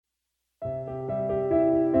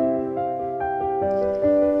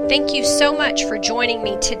Thank you so much for joining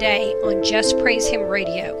me today on Just Praise Him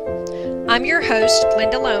Radio. I'm your host,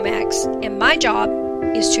 Glenda Lomax, and my job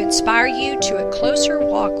is to inspire you to a closer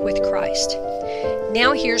walk with Christ.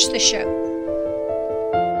 Now here's the show.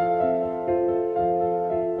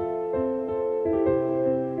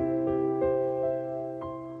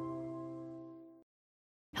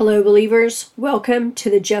 Hello, believers. Welcome to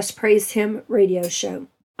the Just Praise Him radio show.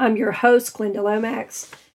 I'm your host, Glenda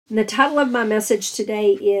Lomax, and the title of my message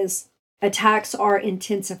today is Attacks Are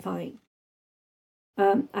Intensifying.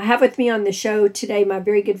 I have with me on the show today my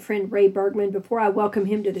very good friend Ray Bergman. Before I welcome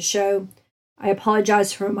him to the show, I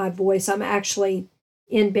apologize for my voice. I'm actually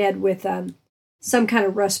in bed with some kind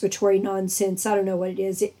of respiratory nonsense. I don't know what it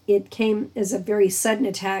is. It came as a very sudden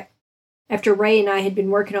attack after Ray and I had been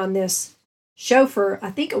working on this show for,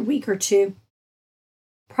 I think, a week or two,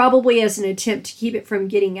 probably as an attempt to keep it from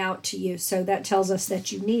getting out to you. So that tells us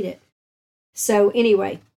that you need it. So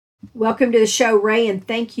anyway, welcome to the show, Ray, and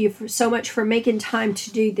thank you so much for making time to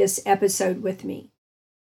do this episode with me.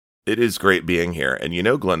 It is great being here. And you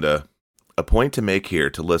know, Glenda, a point to make here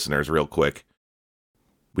to listeners real quick.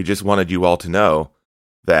 We just wanted you all to know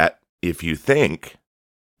that if you think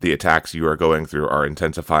the attacks you are going through are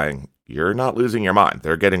intensifying, you're not losing your mind.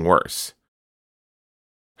 They're getting worse.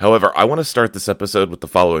 However, I want to start this episode with the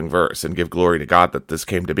following verse and give glory to God that this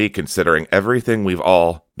came to be, considering everything we've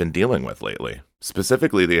all been dealing with lately,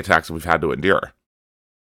 specifically the attacks we've had to endure.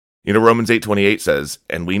 You know, Romans 8:28 says,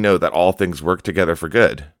 "And we know that all things work together for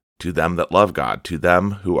good, to them that love God, to them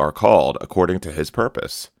who are called according to his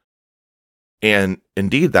purpose." And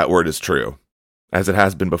indeed, that word is true, as it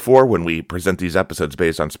has been before when we present these episodes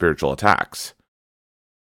based on spiritual attacks.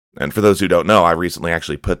 And for those who don't know, I recently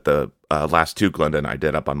actually put the last two Glenda and I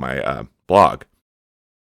did up on my blog.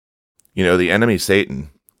 You know, the enemy Satan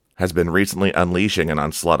has been recently unleashing an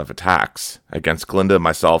onslaught of attacks against Glenda,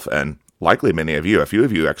 myself, and likely many of you. A few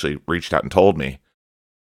of you actually reached out and told me.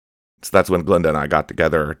 So that's when Glenda and I got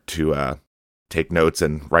together to take notes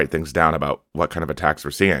and write things down about what kind of attacks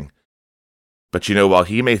we're seeing. But you know, while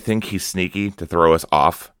he may think he's sneaky to throw us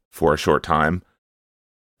off for a short time,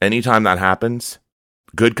 anytime that happens,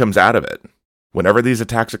 good comes out of it. Whenever these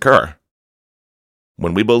attacks occur,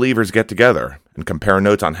 when we believers get together and compare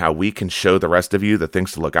notes on how we can show the rest of you the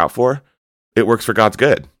things to look out for, it works for God's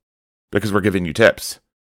good, because we're giving you tips.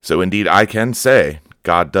 So indeed, I can say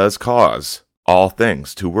God does cause all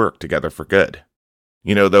things to work together for good.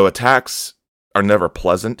 You know, though attacks are never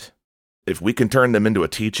pleasant, if we can turn them into a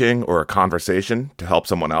teaching or a conversation to help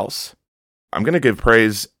someone else, I'm going to give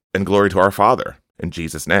praise and glory to our Father in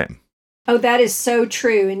Jesus' name. Oh, that is so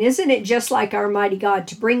true. And isn't it just like our mighty God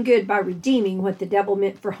to bring good by redeeming what the devil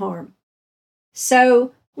meant for harm?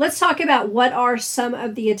 So let's talk about what are some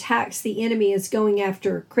of the attacks the enemy is going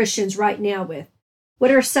after Christians right now with.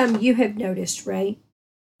 What are some you have noticed, Ray?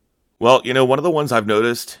 Well, you know, one of the ones I've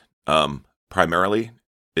noticed primarily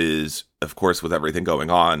is, of course, with everything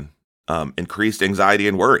going on, increased anxiety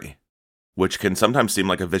and worry, which can sometimes seem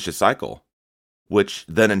like a vicious cycle, which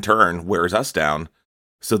then in turn wears us down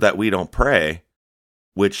so that we don't pray,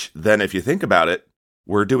 which then, if you think about it,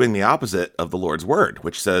 we're doing the opposite of the Lord's word,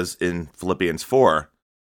 which says in Philippians 4,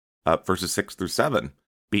 verses 6 through 7,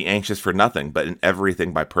 "Be anxious for nothing, but in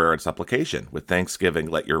everything by prayer and supplication. With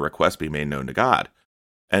thanksgiving, let your requests be made known to God.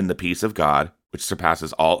 And the peace of God, which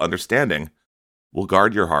surpasses all understanding, will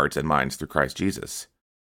guard your hearts and minds through Christ Jesus."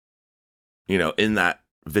 You know, in that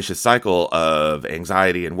vicious cycle of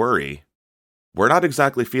anxiety and worry, we're not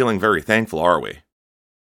exactly feeling very thankful, are we?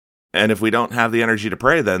 And if we don't have the energy to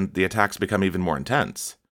pray, then the attacks become even more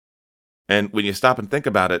intense. And when you stop and think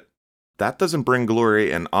about it, that doesn't bring glory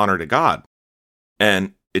and honor to God.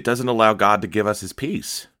 And it doesn't allow God to give us his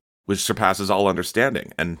peace, which surpasses all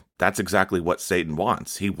understanding. And that's exactly what Satan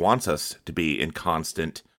wants. He wants us to be in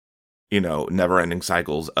constant, never-ending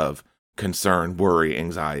cycles of concern, worry,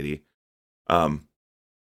 anxiety,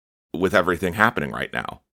 with everything happening right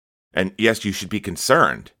now. And yes, you should be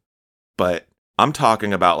concerned, but I'm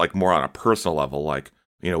talking about like more on a personal level, like,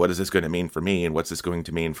 what is this going to mean for me? And what's this going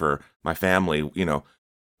to mean for my family?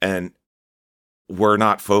 And we're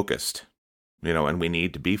not focused, and we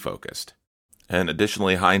need to be focused. And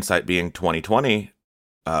additionally, hindsight being 2020,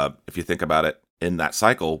 if you think about it, in that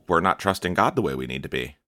cycle, we're not trusting God the way we need to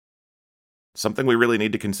be. Something we really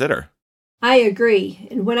need to consider. I agree.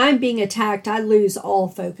 And when I'm being attacked, I lose all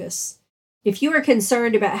focus. If you are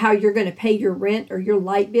concerned about how you're going to pay your rent or your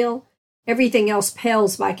light bill, everything else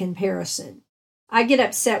pales by comparison. I get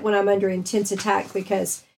upset when I'm under intense attack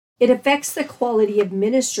because it affects the quality of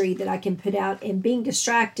ministry that I can put out, and being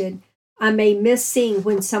distracted, I may miss seeing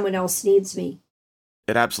when someone else needs me.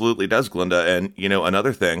 It absolutely does, Glinda. And,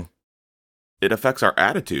 another thing, it affects our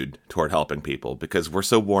attitude toward helping people because we're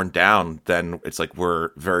so worn down, then it's like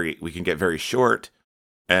we can get very short,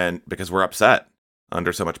 and because we're upset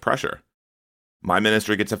under so much pressure. My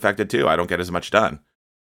ministry gets affected too. I don't get as much done.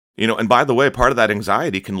 And by the way, part of that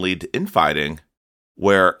anxiety can lead to infighting,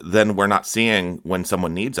 where then we're not seeing when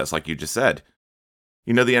someone needs us, like you just said.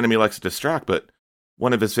 The enemy likes to distract, but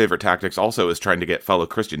one of his favorite tactics also is trying to get fellow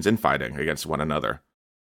Christians infighting against one another,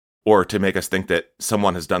 or to make us think that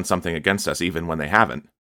someone has done something against us even when they haven't,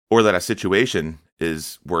 or that a situation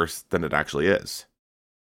is worse than it actually is.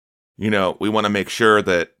 We want to make sure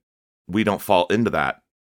that we don't fall into that,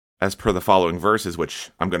 as per the following verses,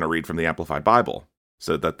 which I'm going to read from the Amplified Bible,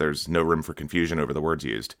 so that there's no room for confusion over the words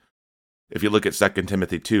used. If you look at 2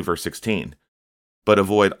 Timothy 2, verse 16, but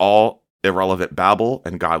avoid all irrelevant babble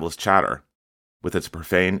and godless chatter, with its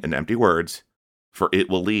profane and empty words, for it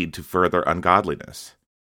will lead to further ungodliness.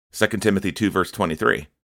 2 Timothy 2, verse 23,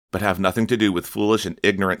 but have nothing to do with foolish and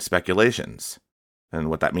ignorant speculations. And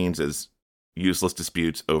what that means is useless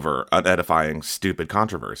disputes over unedifying, stupid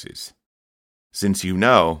controversies, since you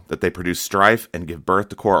know that they produce strife and give birth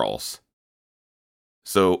to quarrels.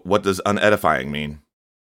 So what does unedifying mean?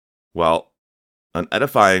 Well,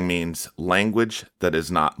 unedifying means language that is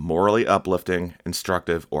not morally uplifting,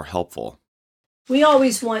 instructive, or helpful. We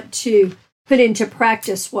always want to put into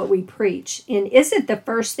practice what we preach. And is it the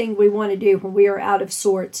first thing we want to do when we are out of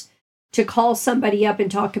sorts to call somebody up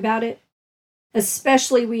and talk about it?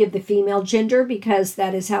 Especially we of the female gender, because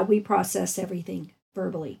that is how we process everything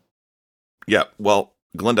verbally. Yeah, well,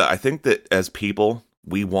 Glinda, I think that as people,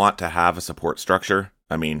 we want to have a support structure.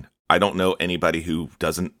 I mean, I don't know anybody who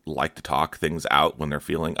doesn't like to talk things out when they're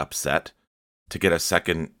feeling upset, to get a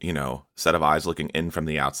second, set of eyes looking in from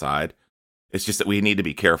the outside. It's just that we need to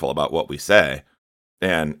be careful about what we say.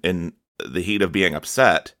 And in the heat of being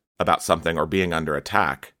upset about something or being under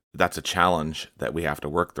attack, that's a challenge that we have to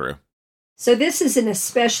work through. So this is an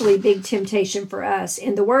especially big temptation for us.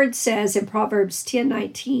 And the word says in Proverbs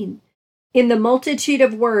 10:19, in the multitude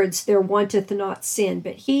of words there wanteth not sin,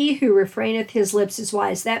 but he who refraineth his lips is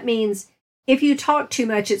wise. That means if you talk too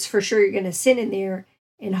much, it's for sure you're going to sin in there,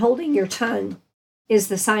 and holding your tongue is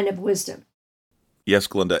the sign of wisdom. Yes,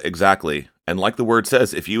 Glinda, exactly. And like the word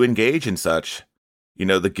says, if you engage in such,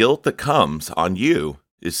 the guilt that comes on you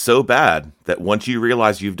is so bad that once you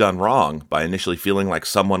realize you've done wrong by initially feeling like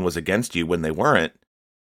someone was against you when they weren't,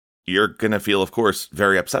 you're going to feel, of course,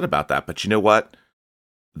 very upset about that. But you know what?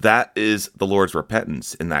 That is the Lord's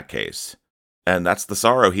repentance in that case. And that's the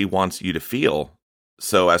sorrow he wants you to feel,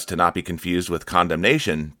 so as to not be confused with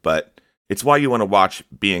condemnation. But it's why you want to watch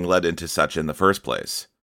being led into such in the first place.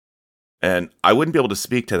 And I wouldn't be able to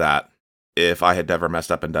speak to that if I had never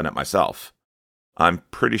messed up and done it myself. I'm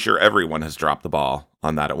pretty sure everyone has dropped the ball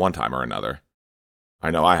on that at one time or another.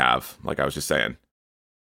 I know I have, like I was just saying.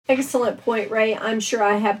 Excellent point, Ray. I'm sure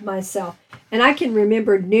I have myself. And I can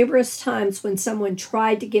remember numerous times when someone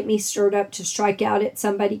tried to get me stirred up to strike out at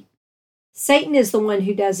somebody. Satan is the one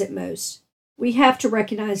who does it most. We have to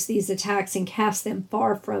recognize these attacks and cast them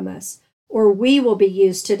far from us, or we will be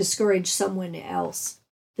used to discourage someone else.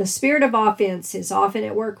 The spirit of offense is often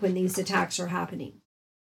at work when these attacks are happening.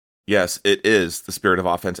 Yes, it is the spirit of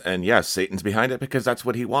offense, and yes, Satan's behind it because that's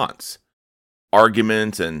what he wants.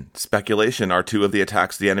 Argument and speculation are two of the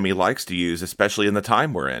attacks the enemy likes to use, especially in the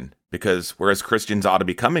time we're in, because whereas Christians ought to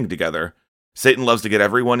be coming together, Satan loves to get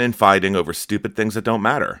everyone in fighting over stupid things that don't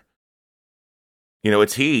matter.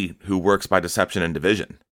 It's he who works by deception and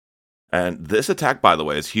division. And this attack, by the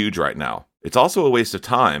way, is huge right now. It's also a waste of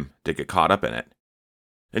time to get caught up in it.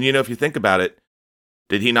 And if you think about it,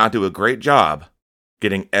 did he not do a great job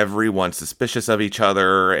getting everyone suspicious of each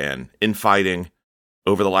other and infighting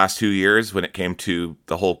over the last 2 years when it came to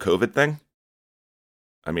the whole COVID thing?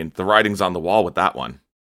 I mean, the writing's on the wall with that one.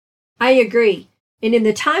 I agree. And in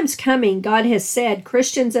the times coming, God has said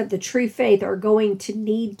Christians of the true faith are going to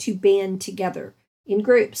need to band together in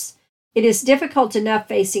groups. It is difficult enough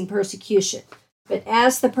facing persecution, but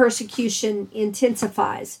as the persecution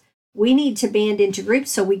intensifies, we need to band into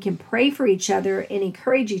groups so we can pray for each other and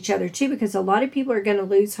encourage each other too, because a lot of people are going to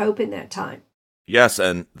lose hope in that time. Yes,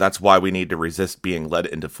 and that's why we need to resist being led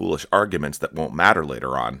into foolish arguments that won't matter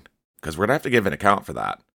later on, because we're going to have to give an account for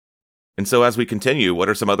that. And so as we continue, what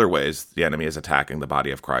are some other ways the enemy is attacking the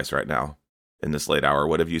body of Christ right now? In this late hour,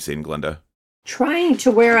 what have you seen, Glinda? Trying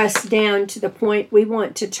to wear us down to the point we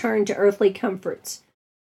want to turn to earthly comforts,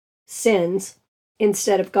 sins,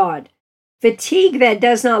 instead of God. Fatigue that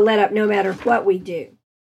does not let up no matter what we do.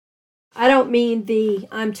 I don't mean the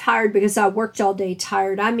I'm tired because I worked all day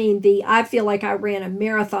tired. I mean the I feel like I ran a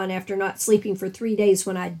marathon after not sleeping for 3 days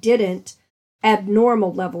when I didn't,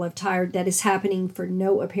 abnormal level of tired that is happening for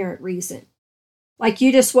no apparent reason. Like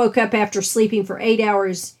you just woke up after sleeping for 8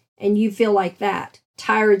 hours and you feel like that,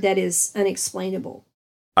 tired that is unexplainable.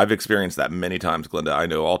 I've experienced that many times, Glenda. I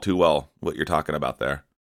know all too well what you're talking about there.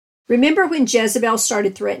 Remember when Jezebel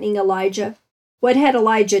started threatening Elijah? What had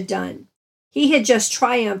Elijah done? He had just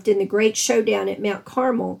triumphed in the great showdown at Mount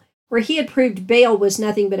Carmel, where he had proved Baal was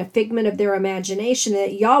nothing but a figment of their imagination, and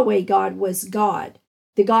that Yahweh God was God,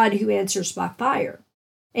 the God who answers by fire.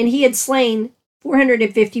 And he had slain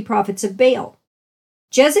 450 prophets of Baal.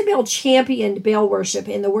 Jezebel championed Baal worship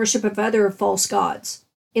and the worship of other false gods.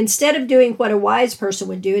 Instead of doing what a wise person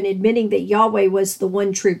would do and admitting that Yahweh was the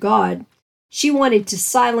one true God, she wanted to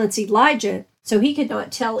silence Elijah so he could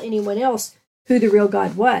not tell anyone else who the real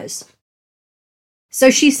God was. So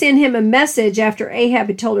she sent him a message after Ahab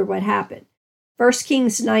had told her what happened. 1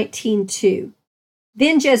 Kings 19:2.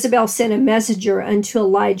 Then Jezebel sent a messenger unto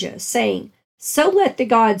Elijah, saying, So let the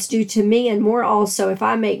gods do to me and more also, if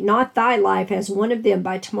I make not thy life as one of them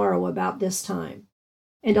by tomorrow about this time.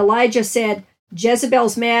 And Elijah said,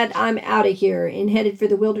 Jezebel's mad, I'm out of here, and headed for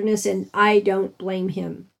the wilderness, and I don't blame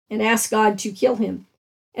him, and asked God to kill him.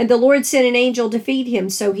 And the Lord sent an angel to feed him,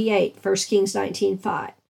 so he ate. 1 Kings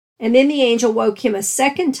 19:5. And then the angel woke him a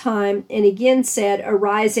second time and again said,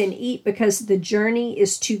 Arise and eat, because the journey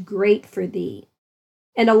is too great for thee.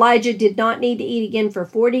 And Elijah did not need to eat again for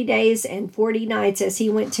 40 days and 40 nights as he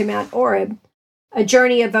went to Mount Oreb, a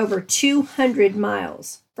journey of over 200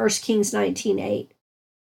 miles. 1 Kings 19:8.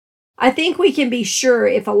 I think we can be sure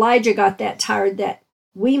if Elijah got that tired that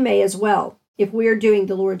we may as well, if we are doing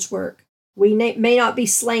the Lord's work. We may not be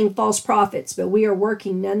slaying false prophets, but we are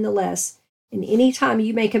working nonetheless. And any time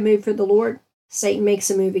you make a move for the Lord, Satan makes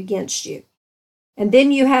a move against you. And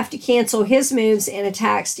then you have to cancel his moves and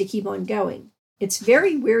attacks to keep on going. It's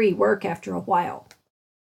very weary work after a while.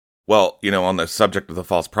 Well, on the subject of the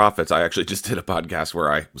false prophets, I actually just did a podcast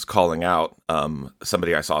where I was calling out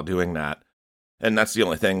somebody I saw doing that. And that's the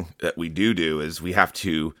only thing that we do is we have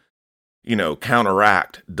to,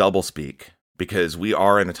 counteract doublespeak, because we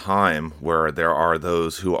are in a time where there are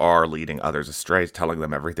those who are leading others astray, telling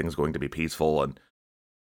them everything's going to be peaceful and,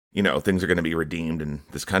 things are going to be redeemed in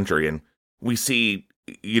this country. And we see,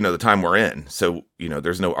 the time we're in. So,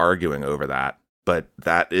 there's no arguing over that. But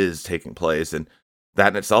that is taking place. And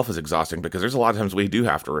that in itself is exhausting because there's a lot of times we do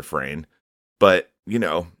have to refrain. But,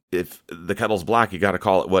 if the kettle's black, you got to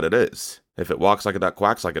call it what it is. If it walks like a duck,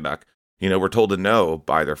 quacks like a duck, we're told to know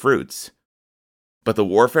by their fruits. But the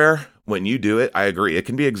warfare, when you do it, I agree, it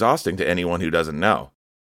can be exhausting to anyone who doesn't know.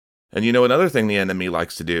 And another thing the enemy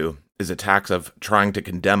likes to do is attacks of trying to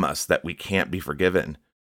condemn us that we can't be forgiven,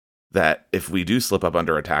 that if we do slip up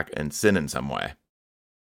under attack and sin in some way.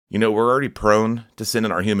 We're already prone to sin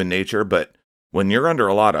in our human nature, but when you're under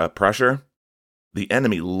a lot of pressure, the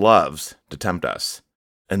enemy loves to tempt us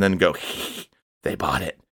and then go, they bought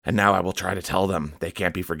it, and now I will try to tell them they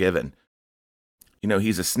can't be forgiven.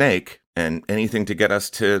 He's a snake, and anything to get us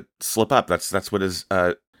to slip up, that's what is,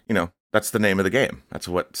 that's the name of the game. That's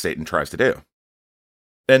what Satan tries to do.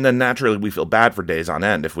 And then naturally we feel bad for days on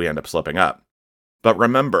end if we end up slipping up. But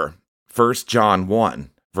remember, 1 John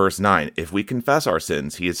 1, verse 9, if we confess our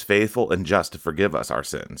sins, he is faithful and just to forgive us our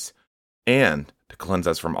sins and to cleanse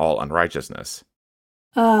us from all unrighteousness.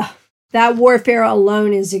 That warfare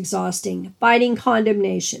alone is exhausting. Fighting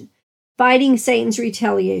condemnation. Fighting Satan's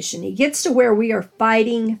retaliation. It gets to where we are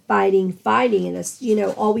fighting, and it's,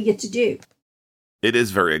 all we get to do. It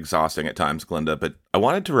is very exhausting at times, Glenda, but I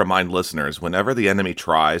wanted to remind listeners, whenever the enemy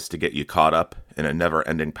tries to get you caught up in a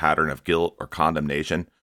never-ending pattern of guilt or condemnation,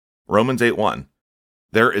 Romans 8:1,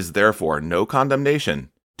 there is therefore no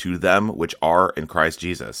condemnation to them which are in Christ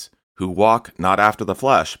Jesus, who walk not after the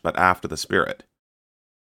flesh, but after the Spirit.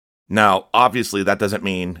 Now, obviously, that doesn't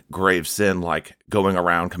mean grave sin like going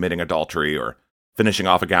around committing adultery or finishing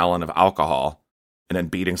off a gallon of alcohol and then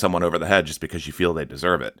beating someone over the head just because you feel they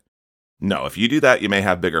deserve it. No, if you do that, you may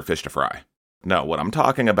have bigger fish to fry. No, what I'm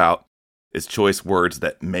talking about is choice words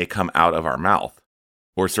that may come out of our mouth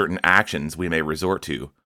or certain actions we may resort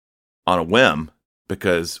to on a whim,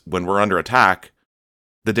 because when we're under attack,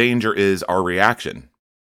 the danger is our reaction.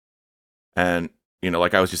 And,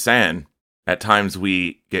 like I was just saying, at times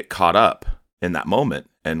we get caught up in that moment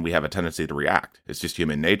and we have a tendency to react. It's just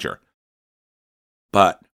human nature.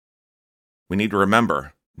 But we need to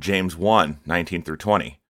remember James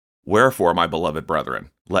 1:19-20. Wherefore, my beloved brethren,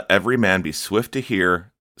 let every man be swift to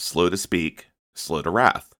hear, slow to speak, slow to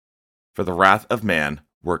wrath. For the wrath of man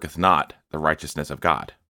worketh not the righteousness of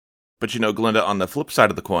God. But Glinda, on the flip side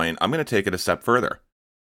of the coin, I'm going to take it a step further.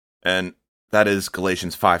 And that is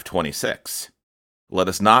Galatians 5:26. Let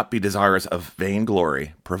us not be desirous of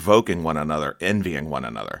vainglory, provoking one another, envying one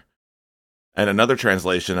another. And another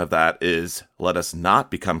translation of that is, let us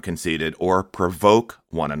not become conceited or provoke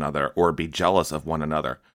one another or be jealous of one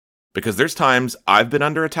another. Because there's times I've been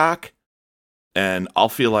under attack, and I'll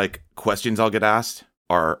feel like questions I'll get asked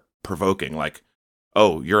are provoking, like,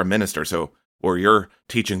 oh, you're a minister, or you're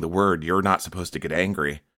teaching the word, you're not supposed to get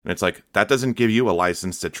angry. And it's like, that doesn't give you a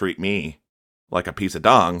license to treat me like a piece of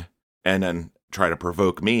dung and then try to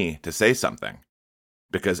provoke me to say something.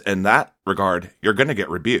 Because in that regard, you're going to get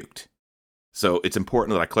rebuked. So it's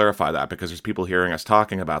important that I clarify that, because there's people hearing us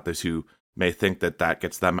talking about this who may think that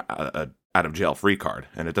gets them out of jail free card,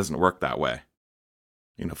 and it doesn't work that way.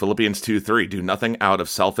 Philippians 2:3, do nothing out of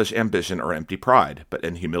selfish ambition or empty pride, but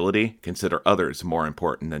in humility consider others more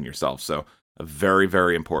important than yourself. So a very,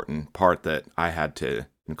 very important part that I had to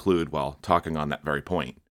include while talking on that very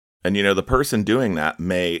point. And the person doing that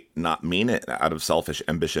may not mean it out of selfish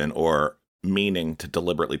ambition or meaning to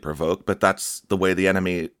deliberately provoke, but that's the way the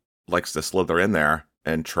enemy likes to slither in there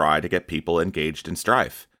and try to get people engaged in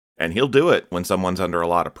strife. And he'll do it when someone's under a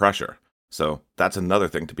lot of pressure. So that's another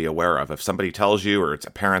thing to be aware of. If somebody tells you, or it's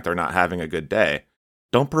apparent they're not having a good day,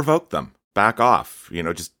 don't provoke them. Back off.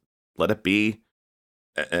 Just let it be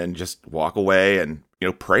and just walk away and,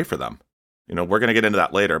 pray for them. We're going to get into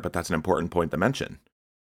that later, but that's an important point to mention.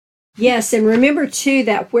 Yes, and remember, too,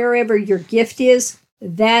 that wherever your gift is,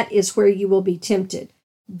 that is where you will be tempted.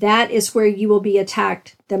 That is where you will be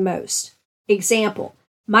attacked the most. Example,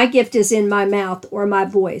 my gift is in my mouth or my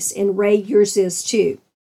voice, and Ray, yours is too.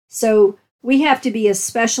 So we have to be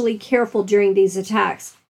especially careful during these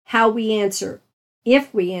attacks, how we answer,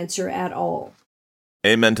 if we answer at all.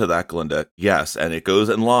 Amen to that, Glinda. Yes, and it goes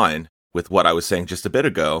in line with what I was saying just a bit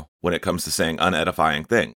ago when it comes to saying unedifying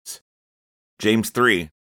things. James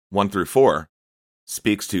 3:1-4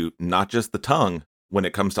 speaks to not just the tongue when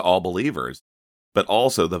it comes to all believers, but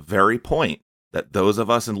also the very point that those of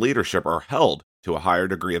us in leadership are held to a higher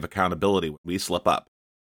degree of accountability when we slip up.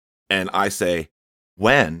 And I say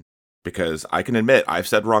when, because I can admit I've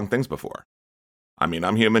said wrong things before. I mean,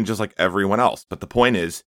 I'm human just like everyone else. But the point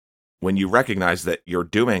is, when you recognize that you're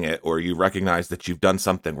doing it, or you recognize that you've done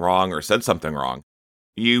something wrong or said something wrong,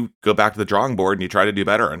 you go back to the drawing board and you try to do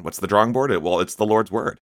better. And what's the drawing board? Well, it's the Lord's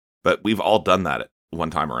word. But we've all done that at one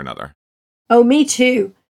time or another. Oh, me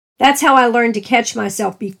too. That's how I learned to catch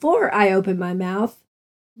myself before I opened my mouth.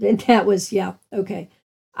 And that was, okay.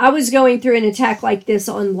 I was going through an attack like this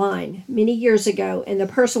online many years ago, and the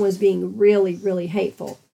person was being really, really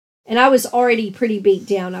hateful. And I was already pretty beat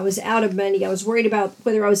down. I was out of money. I was worried about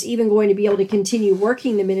whether I was even going to be able to continue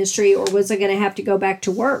working the ministry, or was I going to have to go back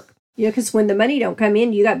to work? Because when the money don't come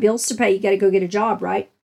in, you got bills to pay. You got to go get a job, right?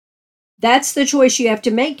 That's the choice you have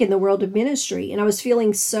to make in the world of ministry. And I was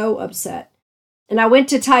feeling so upset. And I went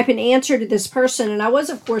to type an answer to this person, and I was,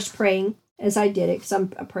 of course, praying as I did it, because I'm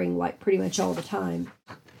praying like pretty much all the time.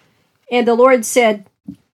 And the Lord said,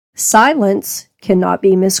 silence cannot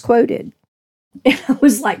be misquoted. And I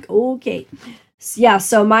was like, okay. Yeah,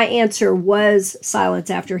 so my answer was silence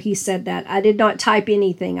after he said that. I did not type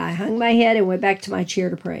anything. I hung my head and went back to my chair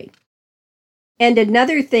to pray. And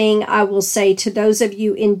another thing I will say to those of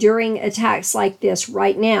you enduring attacks like this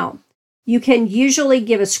right now, you can usually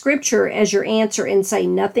give a scripture as your answer and say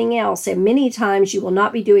nothing else, and many times you will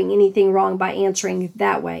not be doing anything wrong by answering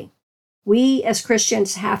that way. We as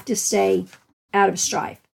Christians have to stay out of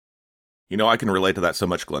strife. I can relate to that so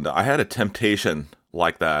much, Glinda. I had a temptation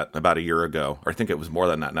like that about a year ago, or I think it was more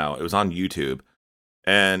than that now. It was on YouTube,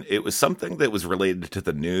 and it was something that was related to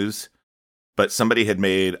the news, but somebody had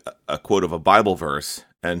made a quote of a Bible verse,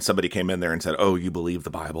 and somebody came in there and said, oh, you believe the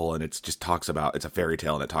Bible, and it just talks about, it's a fairy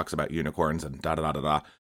tale, and it talks about unicorns and da-da-da-da-da.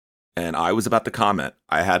 And I was about to comment.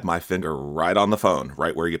 I had my finger right on the phone,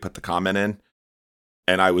 right where you put the comment in,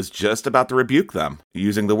 and I was just about to rebuke them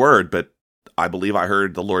using the word, but I believe I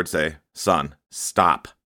heard the Lord say, son, stop,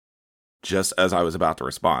 just as I was about to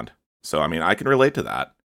respond. So, I can relate to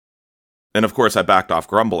that. And of course, I backed off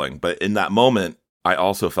grumbling, but in that moment, I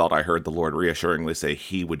also felt I heard the Lord reassuringly say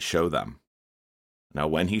he would show them. Now,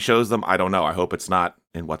 when he shows them, I don't know. I hope it's not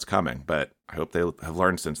in what's coming, but I hope they have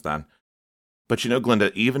learned since then. But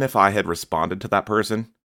Glinda, even if I had responded to that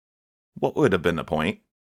person, what would have been the point?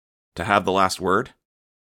 To have the last word?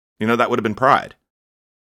 That would have been pride.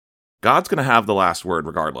 God's going to have the last word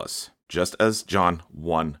regardless, just as John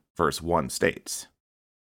 1:1 states.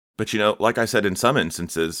 But like I said, in some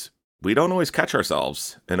instances, we don't always catch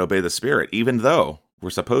ourselves and obey the Spirit, even though we're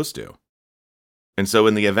supposed to. And so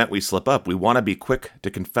in the event we slip up, we want to be quick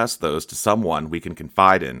to confess those to someone we can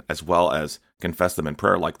confide in, as well as confess them in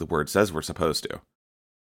prayer like the word says we're supposed to.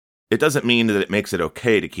 It doesn't mean that it makes it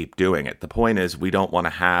okay to keep doing it. The point is we don't want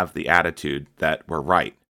to have the attitude that we're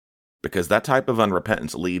right, because that type of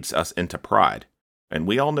unrepentance leads us into pride. And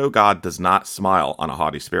we all know God does not smile on a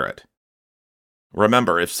haughty spirit.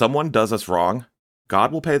 Remember, if someone does us wrong,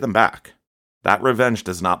 God will pay them back. That revenge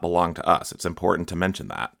does not belong to us. It's important to mention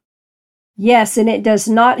that. Yes, and it does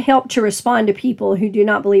not help to respond to people who do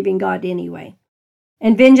not believe in God anyway.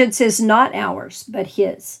 And vengeance is not ours, but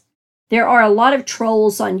His. There are a lot of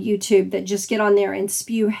trolls on YouTube that just get on there and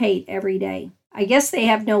spew hate every day. I guess they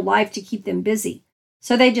have no life to keep them busy,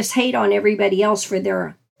 so they just hate on everybody else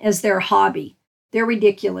as their hobby. They're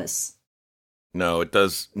ridiculous. No, it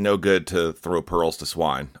does no good to throw pearls to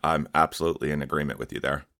swine. I'm absolutely in agreement with you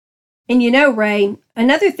there. And you know, Ray,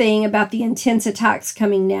 another thing about the intense attacks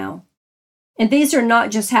coming now, and these are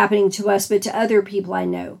not just happening to us, but to other people I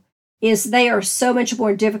know, is they are so much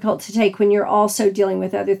more difficult to take when you're also dealing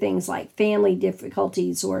with other things like family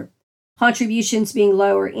difficulties or contributions being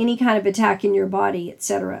low or any kind of attack in your body,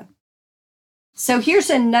 etc. So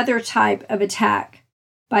here's another type of attack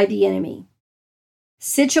by the enemy.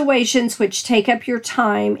 Situations which take up your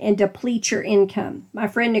time and deplete your income. My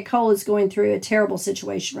friend Nicole is going through a terrible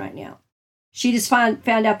situation right now. She just found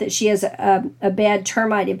out that she has a bad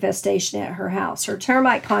termite infestation at her house. Her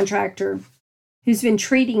termite contractor, who's been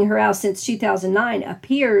treating her house since 2009,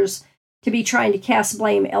 appears to be trying to cast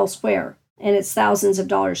blame elsewhere, and it's thousands of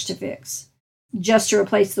dollars to fix, just to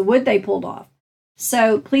replace the wood they pulled off.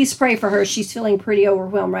 So please pray for her. She's feeling pretty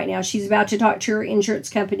overwhelmed right now. She's about to talk to her insurance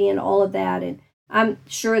company and all of that, and I'm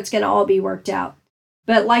sure it's going to all be worked out.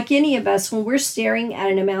 But like any of us, when we're staring at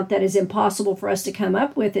an amount that is impossible for us to come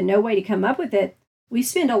up with and no way to come up with it, we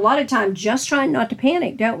spend a lot of time just trying not to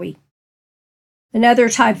panic, don't we? Another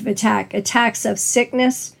type of attack, attacks of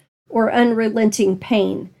sickness or unrelenting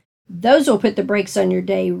pain. Those will put the brakes on your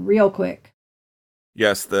day real quick.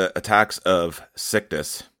 Yes, the attacks of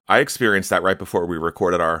sickness. I experienced that right before we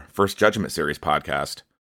recorded our first Judgment Series podcast.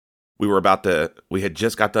 We had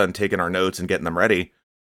just got done taking our notes and getting them ready,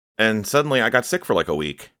 and suddenly I got sick for like a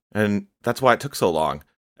week, and that's why it took so long.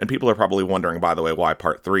 And people are probably wondering, by the way, why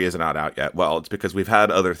part 3 isn't out yet. Well, it's because we've had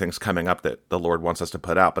other things coming up that the Lord wants us to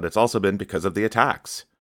put out, but it's also been because of the attacks.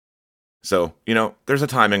 So, there's a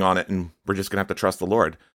timing on it, and we're just going to have to trust the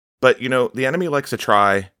Lord. But, the enemy likes to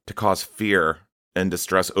try to cause fear and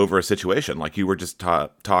distress over a situation, like you were just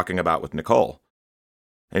talking about with Nicole.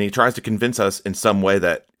 And he tries to convince us in some way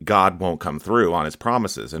that God won't come through on his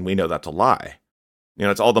promises, and we know that's a lie.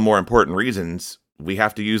 It's all the more important reasons we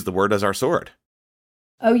have to use the word as our sword.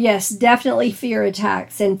 Oh yes, definitely fear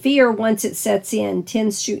attacks, and fear, once it sets in,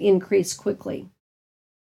 tends to increase quickly.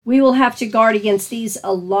 We will have to guard against these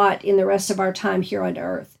a lot in the rest of our time here on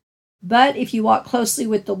earth. But if you walk closely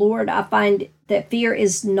with the Lord, I find that fear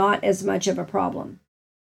is not as much of a problem.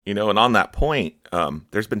 And on that point,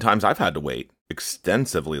 there's been times I've had to wait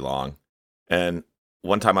extensively long. And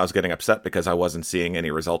one time I was getting upset because I wasn't seeing any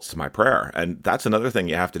results to my prayer. And that's another thing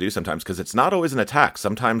you have to do sometimes, because it's not always an attack.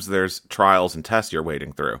 Sometimes there's trials and tests you're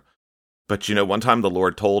waiting through. But one time the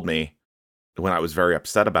Lord told me when I was very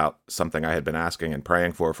upset about something I had been asking and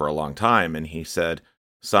praying for a long time. And he said,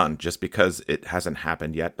 "Son, just because it hasn't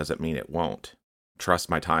happened yet doesn't mean it won't. Trust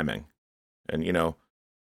my timing." And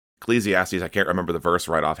Ecclesiastes, I can't remember the verse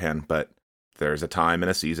right offhand, but there's a time and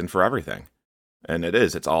a season for everything. And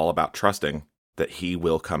it's all about trusting that he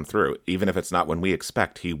will come through. Even if it's not when we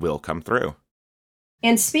expect, he will come through.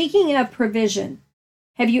 And speaking of provision,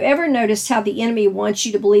 have you ever noticed how the enemy wants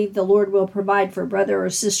you to believe the Lord will provide for brother or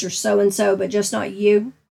sister so-and-so, but just not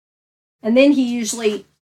you? And then he usually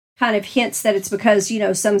kind of hints that it's because,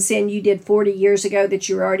 some sin you did 40 years ago that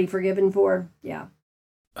you were already forgiven for. Yeah.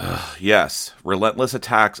 Yes. Relentless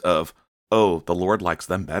attacks of, the Lord likes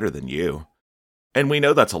them better than you. And we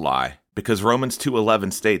know that's a lie, because Romans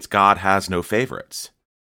 2:11 states God has no favorites.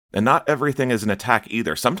 And not everything is an attack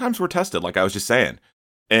either. Sometimes we're tested, like I was just saying.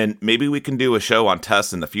 And maybe we can do a show on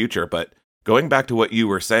tests in the future, but going back to what you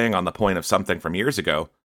were saying on the point of something from years ago,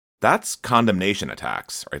 that's condemnation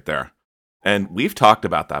attacks right there. And we've talked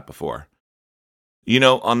about that before.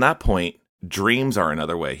 On that point, dreams are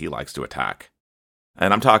another way he likes to attack.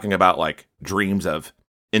 And I'm talking about like dreams of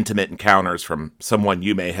intimate encounters from someone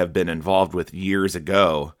you may have been involved with years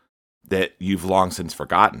ago that you've long since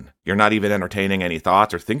forgotten. You're not even entertaining any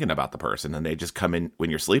thoughts or thinking about the person, and they just come in when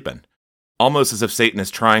you're sleeping. Almost as if Satan is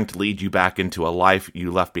trying to lead you back into a life you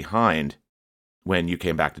left behind when you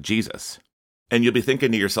came back to Jesus. And you'll be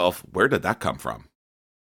thinking to yourself, where did that come from?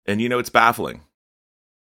 And it's baffling.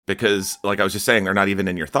 because, like I was just saying, they're not even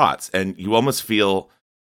in your thoughts. And you almost feel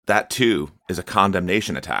that, too, is a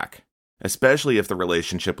condemnation attack, especially if the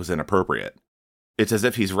relationship was inappropriate. It's as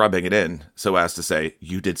if he's rubbing it in so as to say,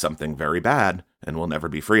 you did something very bad and will never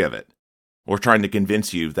be free of it. Or trying to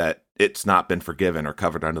convince you that it's not been forgiven or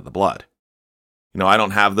covered under the blood. I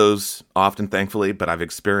don't have those often, thankfully, but I've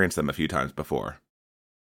experienced them a few times before.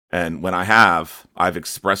 And when I have, I've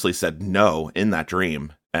expressly said no in that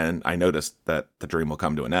dream, and I noticed that the dream will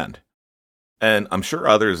come to an end. And I'm sure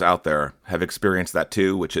others out there have experienced that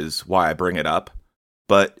too, which is why I bring it up.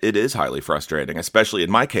 But it is highly frustrating, especially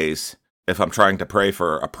in my case, if I'm trying to pray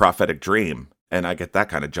for a prophetic dream and I get that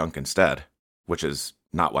kind of junk instead, which is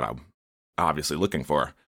not what I'm obviously looking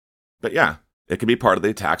for. But yeah, it can be part of the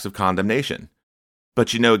attacks of condemnation.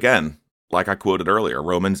 But again, like I quoted earlier,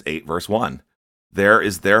 Romans 8 verse 1, there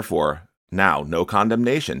is therefore now no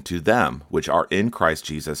condemnation to them which are in Christ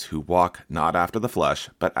Jesus, who walk not after the flesh,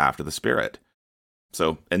 but after the Spirit.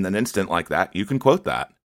 So in an instant like that, you can quote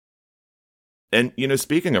that. And,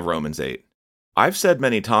 speaking of Romans 8, I've said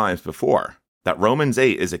many times before that Romans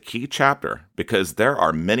 8 is a key chapter because there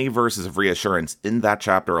are many verses of reassurance in that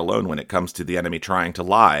chapter alone when it comes to the enemy trying to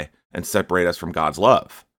lie and separate us from God's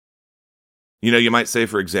love. You might say,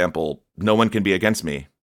 for example, no one can be against me,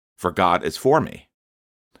 for God is for me.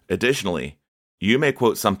 Additionally, you may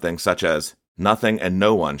quote something such as, nothing and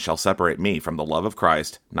no one shall separate me from the love of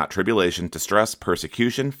Christ, not tribulation, distress,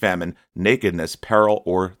 persecution, famine, nakedness, peril,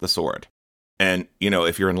 or the sword. And,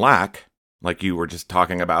 if you're in lack, like you were just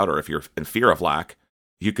talking about, or if you're in fear of lack,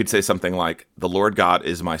 you could say something like, the Lord God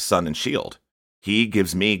is my sun and shield. He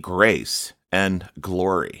gives me grace and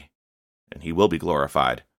glory, and he will be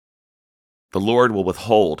glorified. The Lord will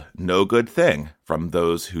withhold no good thing from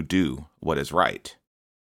those who do what is right.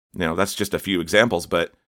 That's just a few examples,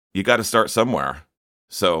 but you got to start somewhere.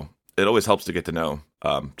 So it always helps to get to know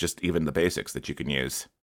just even the basics that you can use.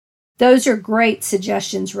 Those are great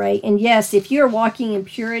suggestions, Ray. And yes, if you're walking in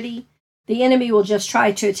purity, the enemy will just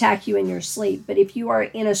try to attack you in your sleep. But if you are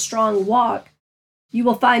in a strong walk, you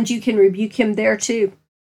will find you can rebuke him there too.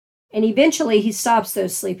 And eventually he stops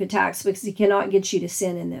those sleep attacks because he cannot get you to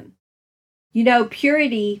sin in them.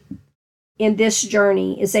 Purity in this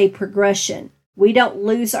journey is a progression. We don't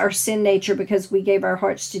lose our sin nature because we gave our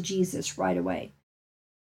hearts to Jesus right away.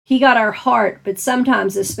 He got our heart, but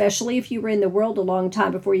sometimes, especially if you were in the world a long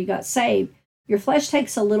time before you got saved, your flesh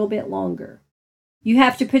takes a little bit longer. You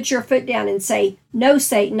have to put your foot down and say, no,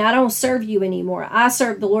 Satan, I don't serve you anymore. I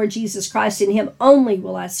serve the Lord Jesus Christ, and him only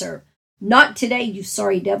will I serve. Not today, you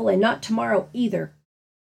sorry devil, and not tomorrow either.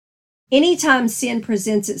 Anytime sin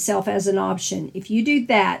presents itself as an option, if you do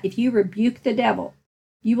that, if you rebuke the devil,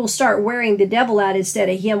 you will start wearing the devil out instead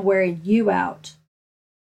of him wearing you out.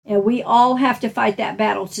 And we all have to fight that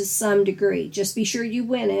battle to some degree. Just be sure you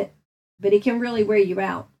win it, but it can really wear you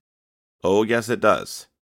out. Oh, yes, it does.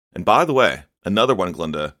 And by the way, another one,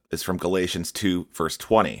 Glenda, is from Galatians 2, verse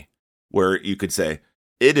 20, where you could say,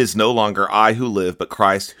 it is no longer I who live, but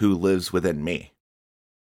Christ who lives within me.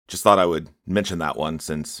 Just thought I would mention that one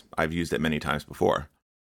since I've used it many times before.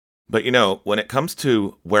 But when it comes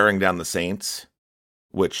to wearing down the saints,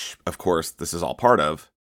 which, of course, this is all part of,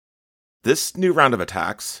 this new round of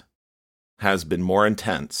attacks has been more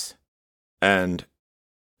intense, and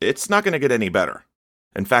it's not going to get any better.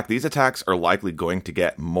 In fact, these attacks are likely going to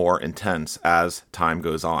get more intense as time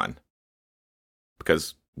goes on,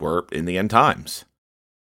 because we're in the end times.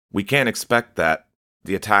 We can't expect that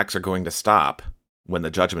the attacks are going to stop when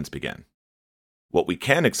the judgments begin. What we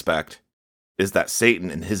can expect is that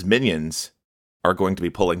Satan and his minions are going to be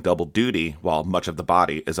pulling double duty while much of the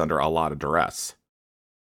body is under a lot of duress.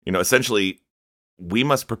 Essentially, we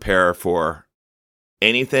must prepare for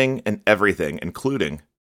anything and everything, including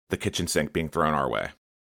the kitchen sink being thrown our way.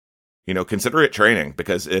 Consider it training,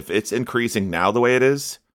 because if it's increasing now the way it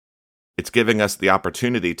is, it's giving us the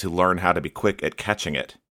opportunity to learn how to be quick at catching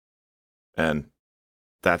it. And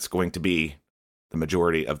that's going to be the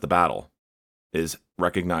majority of the battle, is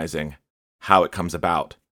recognizing how it comes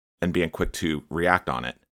about and being quick to react on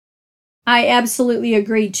it. I absolutely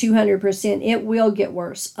agree 200%. It will get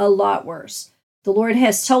worse, a lot worse. The Lord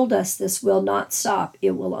has told us this will not stop.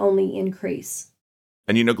 It will only increase.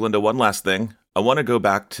 And Glenda, one last thing. I want to go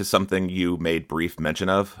back to something you made brief mention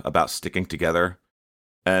of about sticking together.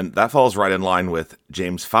 And that falls right in line with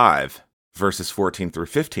James 5, verses 14 through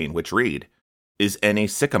 15, which read, Is any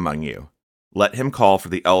sick among you? Let him call for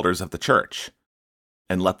the elders of the church,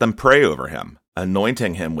 and let them pray over him,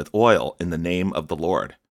 anointing him with oil in the name of the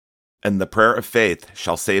Lord. And the prayer of faith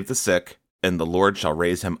shall save the sick, and the Lord shall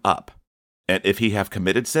raise him up. And if he have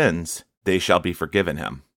committed sins, they shall be forgiven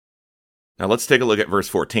him. Now let's take a look at verse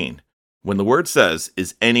 14. When the word says,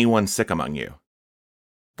 "Is anyone sick among you?"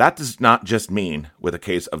 that does not just mean with a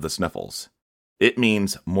case of the sniffles. It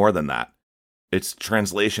means more than that. It's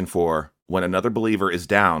translation for when another believer is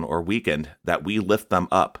down or weakened, that we lift them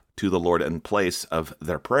up to the Lord in place of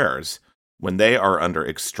their prayers when they are under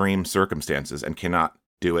extreme circumstances and cannot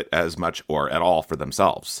do it as much or at all for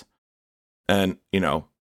themselves. And,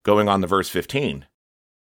 going on to verse 15.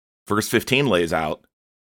 Verse 15 lays out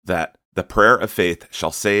that the prayer of faith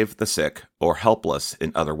shall save the sick or helpless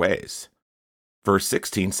in other ways. Verse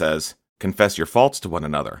 16 says, "Confess your faults to one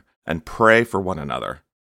another and pray for one another,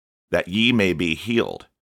 that ye may be healed.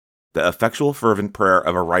 The effectual fervent prayer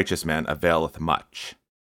of a righteous man availeth much."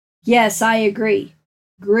 Yes, I agree.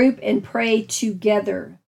 Group and pray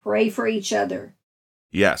together. Pray for each other.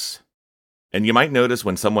 Yes. And you might notice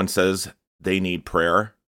when someone says they need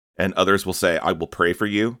prayer, and others will say, "I will pray for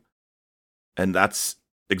you." And that's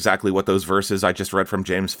exactly what those verses I just read from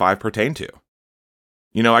James 5 pertain to.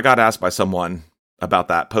 I got asked by someone about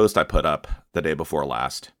that post I put up the day before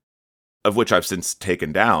last, of which I've since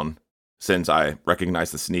taken down since I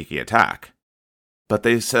recognized the sneaky attack. But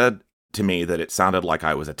they said to me that it sounded like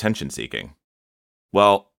I was attention-seeking.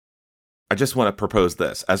 Well, I just want to propose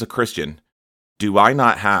this. As a Christian, do I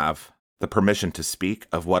not have the permission to speak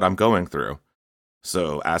of what I'm going through,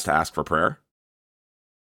 so as to ask for prayer?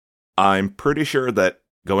 I'm pretty sure that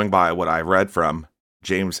going by what I read from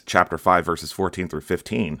James chapter 5, verses 14 through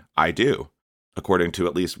 15, I do, according to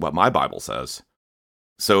at least what my Bible says.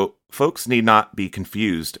 So folks need not be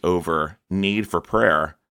confused over need for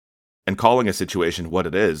prayer and calling a situation what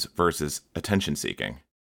it is versus attention-seeking.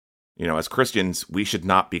 As Christians, we should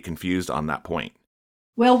not be confused on that point.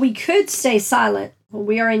 Well, we could stay silent when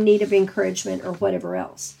we are in need of encouragement or whatever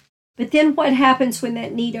else. But then what happens when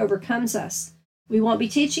that need overcomes us? We won't be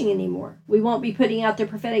teaching anymore. We won't be putting out the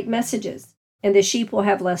prophetic messages, and the sheep will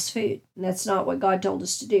have less food. And that's not what God told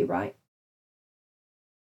us to do, right?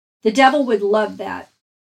 The devil would love that.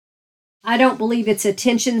 I don't believe it's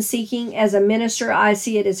attention-seeking. As a minister, I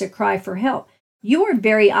see it as a cry for help. You are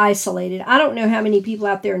very isolated. I don't know how many people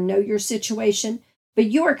out there know your situation,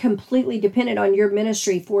 but you are completely dependent on your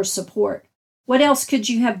ministry for support. What else could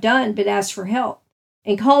you have done but ask for help?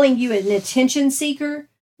 And calling you an attention seeker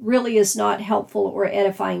really is not helpful or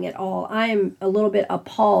edifying at all. I am a little bit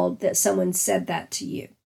appalled that someone said that to you.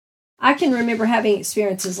 I can remember having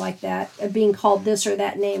experiences like that, of being called this or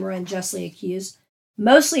that name or unjustly accused,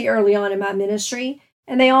 mostly early on in my ministry,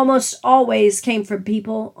 and they almost always came from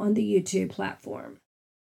people on the YouTube platform.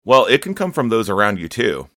 Well, it can come from those around you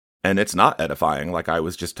too, and it's not edifying like I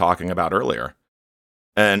was just talking about earlier.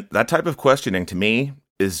 And that type of questioning to me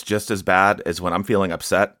is just as bad as when I'm feeling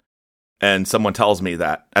upset and someone tells me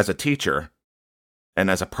that as a teacher and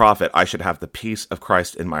as a prophet, I should have the peace of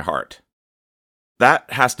Christ in my heart.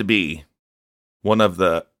 That has to be one of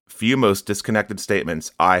the few most disconnected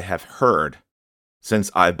statements I have heard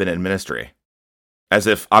since I've been in ministry. As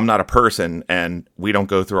if I'm not a person and we don't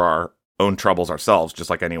go through our own troubles ourselves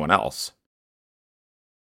just like anyone else.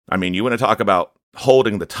 I mean, you want to talk about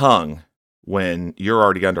holding the tongue when you're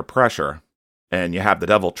already under pressure and you have the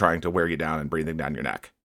devil trying to wear you down and breathing down your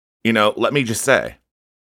neck. Let me just say,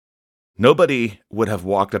 nobody would have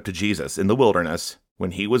walked up to Jesus in the wilderness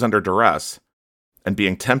when he was under duress and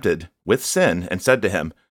being tempted with sin and said to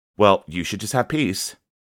him, "Well, you should just have peace,"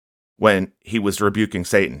 when he was rebuking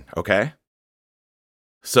Satan, okay?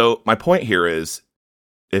 So my point here is,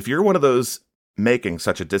 if you're one of those making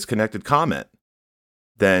such a disconnected comment,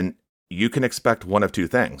 then you can expect one of two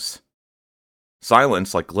things.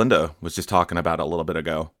 Silence, like Glenda was just talking about a little bit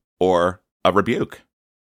ago, or a rebuke.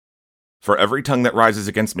 "For every tongue that rises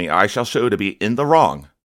against me, I shall show to be in the wrong.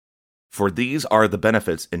 For these are the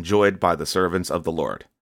benefits enjoyed by the servants of the Lord."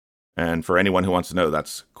 And for anyone who wants to know,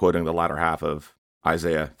 that's quoting the latter half of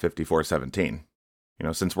Isaiah 54:17.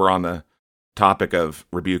 Since we're on the topic of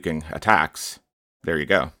rebuking attacks, there you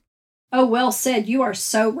go. Oh, well said. You are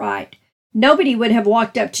so right. Nobody would have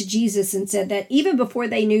walked up to Jesus and said that, even before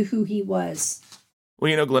they knew who he was.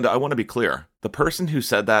 Well, Glenda, I want to be clear. The person who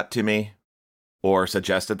said that to me or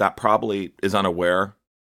suggested that probably is unaware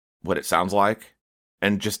what it sounds like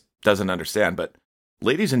and just doesn't understand. But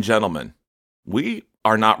ladies and gentlemen, we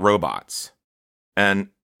are not robots. And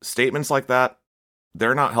statements like that,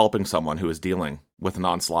 they're not helping someone who is dealing with an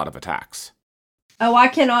onslaught of attacks. Oh, I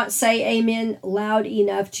cannot say amen loud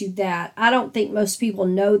enough to that. I don't think most people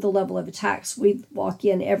know the level of attacks we walk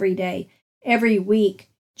in every day, every week,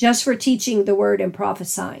 just for teaching the word and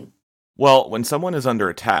prophesying. Well, when someone is under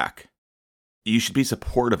attack, you should be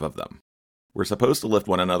supportive of them. we're supposed to lift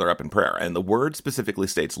one another up in prayer. And the word specifically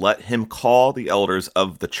states, let him call the elders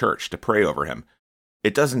of the church to pray over him.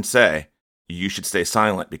 It doesn't say you should stay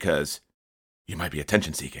silent because you might be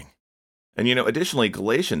attention seeking. And additionally,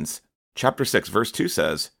 Galatians chapter 6, verse 2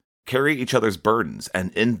 says, carry each other's burdens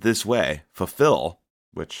and in this way fulfill,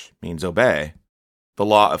 which means obey, the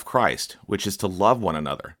law of Christ, which is to love one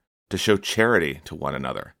another, to show charity to one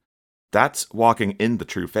another. That's walking in the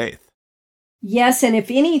true faith. Yes, and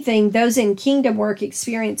if anything, those in kingdom work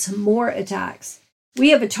experience more attacks. We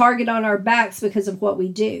have a target on our backs because of what we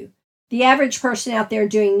do. The average person out there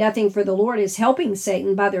doing nothing for the Lord is helping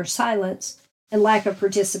Satan by their silence and lack of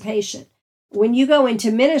participation. When you go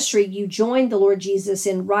into ministry, you join the Lord Jesus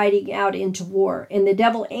in riding out into war, and the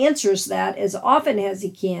devil answers that as often as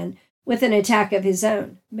he can with an attack of his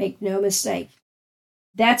own. Make no mistake.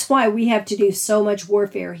 That's why we have to do so much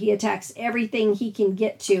warfare. He attacks everything he can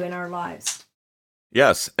get to in our lives.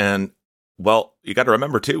 Yes, and, you got to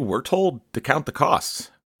remember, too, we're told to count the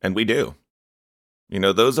costs, and we do.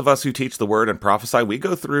 Those of us who teach the word and prophesy, we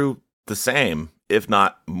go through the same, if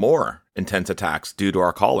not more, intense attacks due to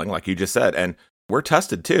our calling, like you just said, and we're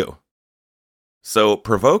tested, too. So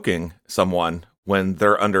provoking someone when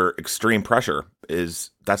they're under extreme pressure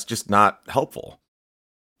that's just not helpful.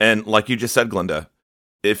 And like you just said, Glenda,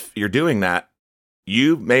 if you're doing that,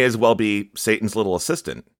 you may as well be Satan's little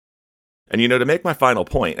assistant. And to make my final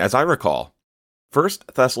point, as I recall, 1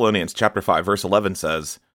 Thessalonians chapter 5, verse 11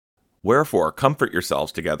 says, wherefore comfort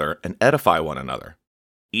yourselves together and edify one another,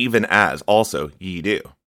 even as also ye do.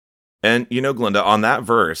 And Glenda, on that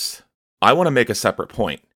verse, I want to make a separate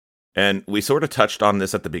point. And we sort of touched on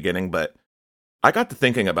this at the beginning, but I got to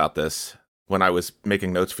thinking about this when I was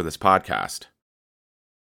making notes for this podcast.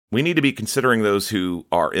 We need to be considering those who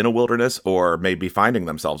are in a wilderness or may be finding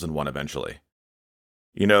themselves in one eventually.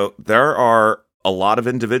 There are a lot of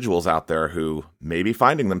individuals out there who may be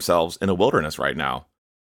finding themselves in a wilderness right now.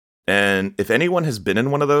 And if anyone has been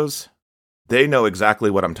in one of those, they know exactly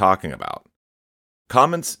what I'm talking about.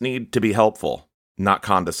 Comments need to be helpful, not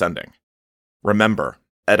condescending. Remember,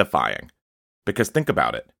 edifying. Because think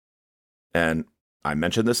about it. And I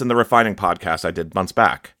mentioned this in the refining podcast I did months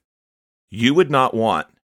back. You would not want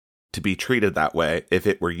to be treated that way if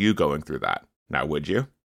it were you going through that. Now, would you?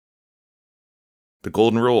 The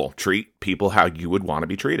golden rule, treat people how you would want to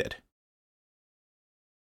be treated.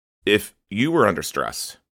 If you were under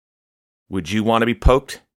stress, would you want to be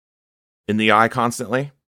poked in the eye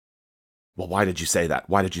constantly? Well, why did you say that?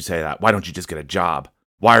 Why did you say that? Why don't you just get a job?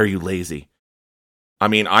 Why are you lazy? I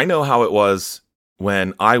mean, I know how it was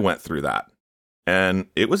when I went through that, and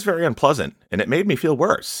it was very unpleasant, and it made me feel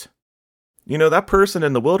worse. That person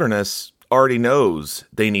in the wilderness already knows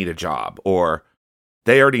they need a job, or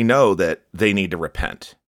they already know that they need to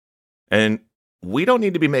repent. And we don't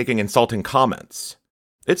need to be making insulting comments.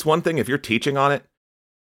 It's one thing if you're teaching on it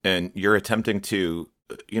and you're attempting to,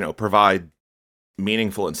 provide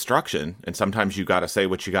meaningful instruction, and sometimes you got to say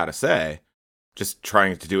what you got to say, just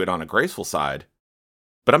trying to do it on a graceful side.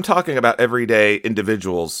 But I'm talking about everyday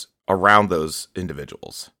individuals around those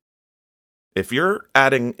individuals. If you're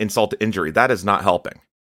adding insult to injury, that is not helping.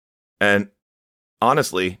 And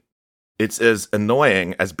honestly, it's as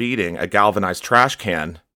annoying as beating a galvanized trash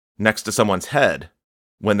can next to someone's head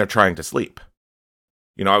when they're trying to sleep.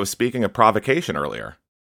 I was speaking of provocation earlier.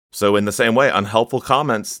 So in the same way, unhelpful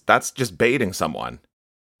comments, that's just baiting someone.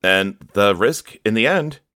 And the risk in the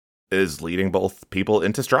end is leading both people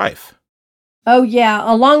into strife. Oh yeah,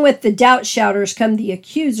 along with the doubt shouters come the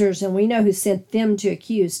accusers, and we know who sent them to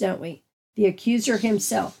accuse, don't we? The accuser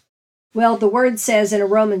himself. Well, the word says in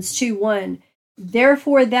Romans 2:1,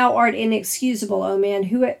 therefore thou art inexcusable, O man,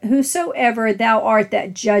 whosoever thou art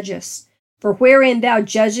that judgest. For wherein thou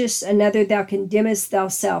judgest another, thou condemnest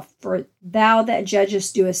thyself, for thou that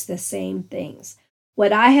judgest doest the same things.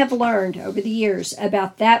 What I have learned over the years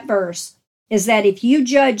about that verse is that if you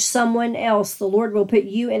judge someone else, the Lord will put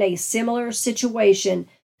you in a similar situation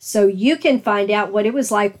so you can find out what it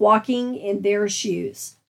was like walking in their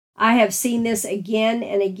shoes. I have seen this again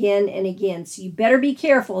and again and again, so you better be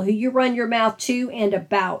careful who you run your mouth to and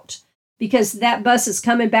about, because that bus is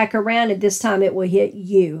coming back around and this time it will hit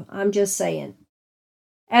you. I'm just saying.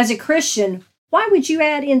 As a Christian, why would you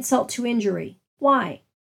add insult to injury? Why?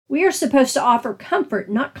 We are supposed to offer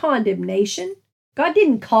comfort, not condemnation. God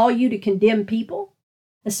didn't call you to condemn people,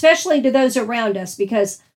 especially to those around us,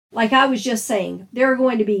 because, like I was just saying, there are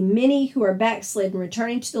going to be many who are backslidden,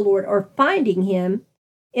 returning to the Lord or finding Him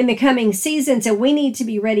in the coming seasons, and we need to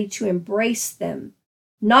be ready to embrace them,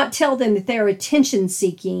 not tell them that they're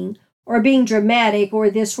attention-seeking or being dramatic or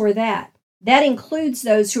this or that. That includes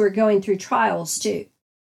those who are going through trials too.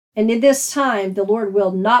 And in this time, the Lord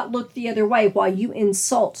will not look the other way while you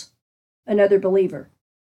insult another believer,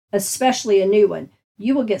 especially a new one.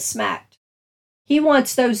 You will get smacked. He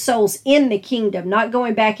wants those souls in the kingdom, not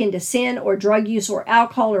going back into sin or drug use or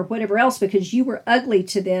alcohol or whatever else because you were ugly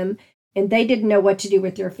to them and they didn't know what to do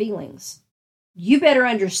with their feelings. You better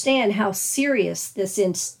understand how serious this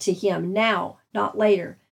is to him now, not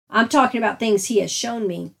later. I'm talking about things he has shown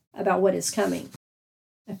me about what is coming.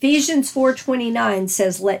 Ephesians 4:29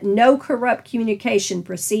 says, "Let no corrupt communication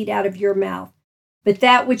proceed out of your mouth, but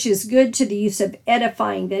that which is good to the use of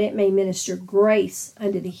edifying, that it may minister grace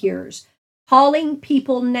unto the hearers." Calling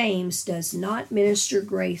people names does not minister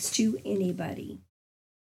grace to anybody.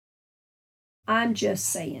 I'm just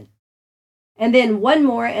saying. And then one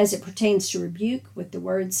more as it pertains to rebuke with the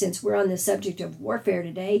word, since we're on the subject of warfare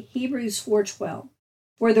today, Hebrews 4:12.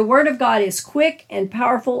 "For the word of God is quick and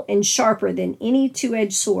powerful and sharper than any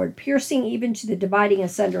two-edged sword, piercing even to the dividing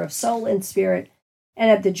asunder of soul and spirit,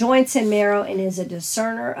 and of the joints and marrow, and is a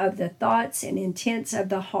discerner of the thoughts and intents of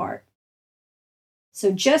the heart."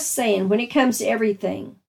 So just saying, when it comes to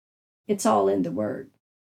everything, it's all in the word.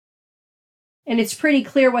 And it's pretty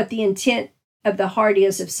clear what the intent of the heart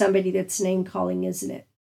is of somebody that's name-calling, isn't it?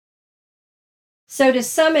 So to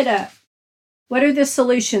sum it up, what are the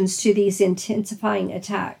solutions to these intensifying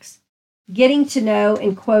attacks? Getting to know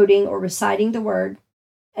and quoting or reciting the word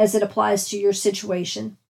as it applies to your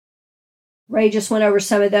situation. Ray just went over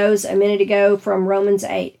some of those a minute ago from Romans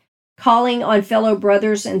 8. Calling on fellow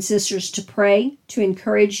brothers and sisters to pray, to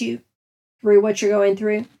encourage you through what you're going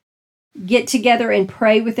through. Get together and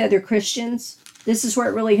pray with other Christians. This is where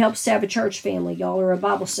it really helps to have a church family, y'all, or a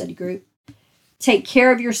Bible study group. Take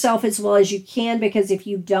care of yourself as well as you can, because if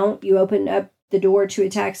you don't, you open up the door to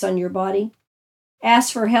attacks on your body.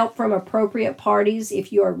 Ask for help from appropriate parties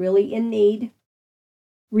if you are really in need.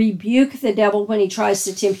 Rebuke the devil when he tries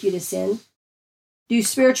to tempt you to sin. Do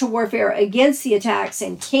spiritual warfare against the attacks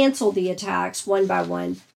and cancel the attacks one by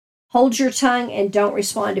one. Hold your tongue and don't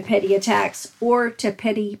respond to petty attacks or to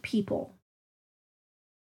petty people.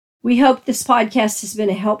 We hope this podcast has been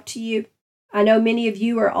a help to you. I know many of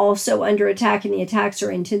you are also under attack and the attacks are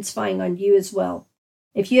intensifying on you as well.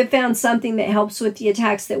 If you have found something that helps with the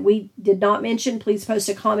attacks that we did not mention, please post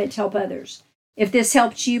a comment to help others. If this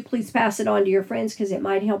helped you, please pass it on to your friends because it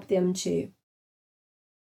might help them too.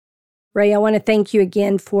 Ray, I want to thank you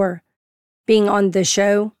again for being on the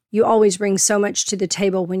show. You always bring so much to the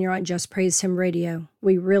table when you're on Just Praise Him Radio.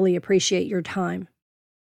 We really appreciate your time.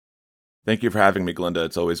 Thank you for having me, Glenda.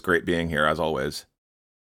 It's always great being here, as always.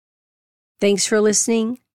 Thanks for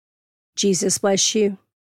listening. Jesus bless you.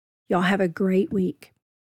 Y'all have a great week.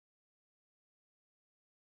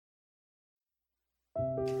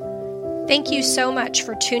 Thank you so much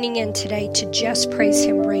for tuning in today to Just Praise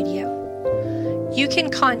Him Radio. You can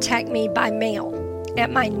contact me by mail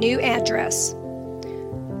at my new address,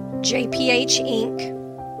 JPH Inc.,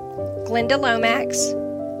 Glenda Lomax,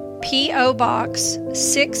 P.O. Box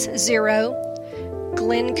 60,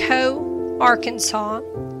 Glencoe, Arkansas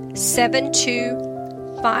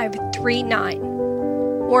 72539,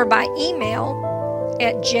 or by email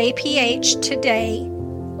at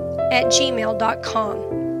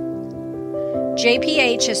jphtoday@gmail.com.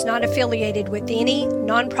 JPH is not affiliated with any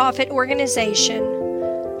nonprofit organization,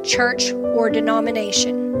 church, or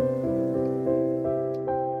denomination.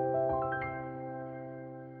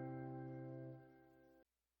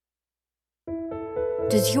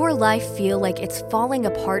 Does your life feel like it's falling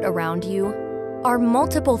apart around you? Are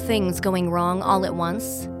multiple things going wrong all at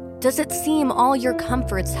once? Does it seem all your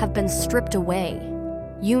comforts have been stripped away?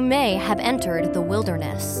 You may have entered the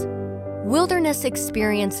wilderness. Wilderness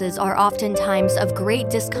experiences are oftentimes of great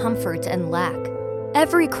discomfort and lack.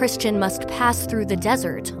 Every Christian must pass through the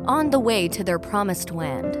desert on the way to their promised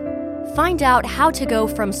land. Find out how to go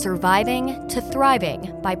from surviving to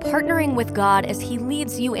thriving by partnering with God as He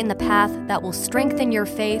leads you in the path that will strengthen your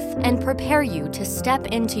faith and prepare you to step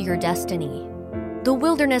into your destiny. The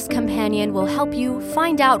Wilderness Companion will help you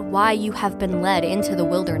find out why you have been led into the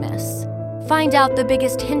wilderness. Find out the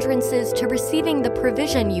biggest hindrances to receiving the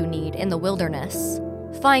provision you need in the wilderness.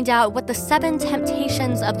 Find out what the 7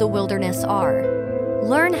 temptations of the wilderness are.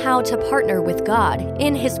 Learn how to partner with God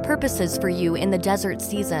in His purposes for you in the desert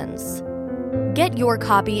seasons. Get your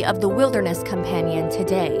copy of The Wilderness Companion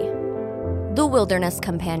today. The Wilderness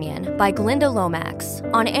Companion by Glenda Lomax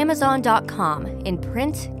on Amazon.com in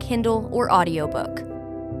print, Kindle, or audiobook.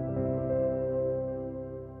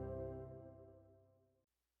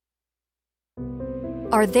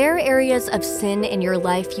 Are there areas of sin in your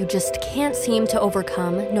life you just can't seem to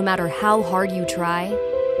overcome, no matter how hard you try?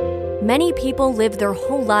 Many people live their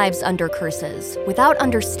whole lives under curses without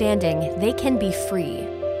understanding they can be free.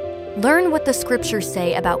 Learn what the scriptures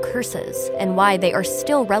say about curses and why they are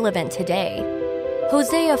still relevant today.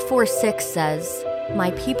 Hosea 4:6 says, "My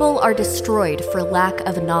people are destroyed for lack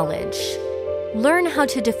of knowledge." Learn how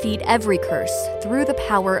to defeat every curse through the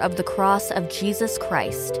power of the cross of Jesus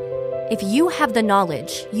Christ. If you have the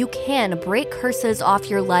knowledge, you can break curses off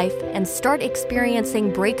your life and start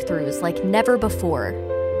experiencing breakthroughs like never before.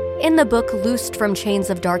 In the book Loosed from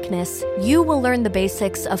Chains of Darkness, you will learn the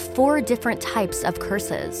basics of 4 different types of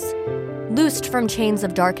curses. Loosed from Chains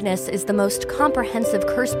of Darkness is the most comprehensive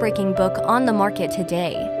curse-breaking book on the market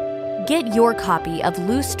today. Get your copy of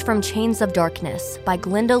Loosed from Chains of Darkness by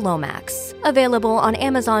Glenda Lomax, available on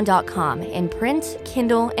Amazon.com in print,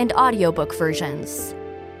 Kindle, and audiobook versions.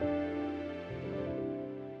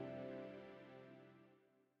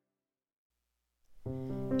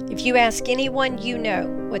 If you ask anyone you know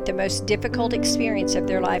what the most difficult experience of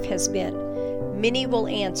their life has been, many will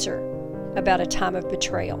answer about a time of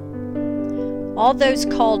betrayal. All those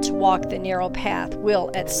called to walk the narrow path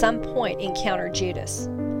will at some point encounter Judas.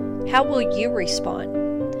 How will you respond?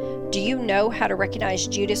 Do you know how to recognize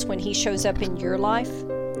Judas when he shows up in your life?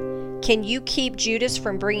 Can you keep Judas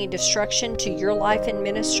from bringing destruction to your life and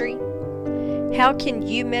ministry? How can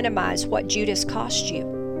you minimize what Judas cost you?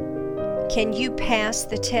 Can you pass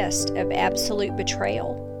the test of absolute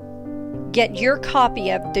betrayal? Get your copy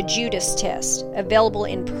of The Judas Test, available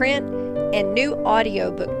in print and new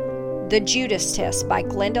audiobook, The Judas Test by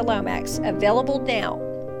Glenda Lomax, available now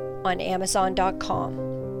on Amazon.com.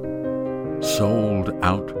 Sold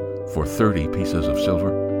out for 30 pieces of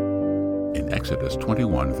silver? In Exodus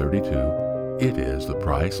 21:32, it is the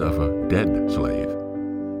price of a dead slave.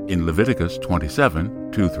 In Leviticus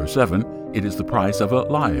 27:2-7, it is the price of a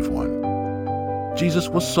live one. Jesus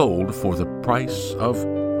was sold for the price of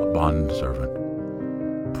a bondservant.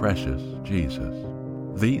 Precious Jesus,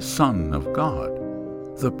 the Son of God,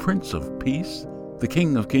 the Prince of Peace, the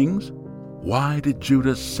King of Kings. Why did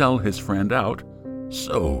Judas sell his friend out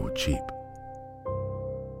so cheap?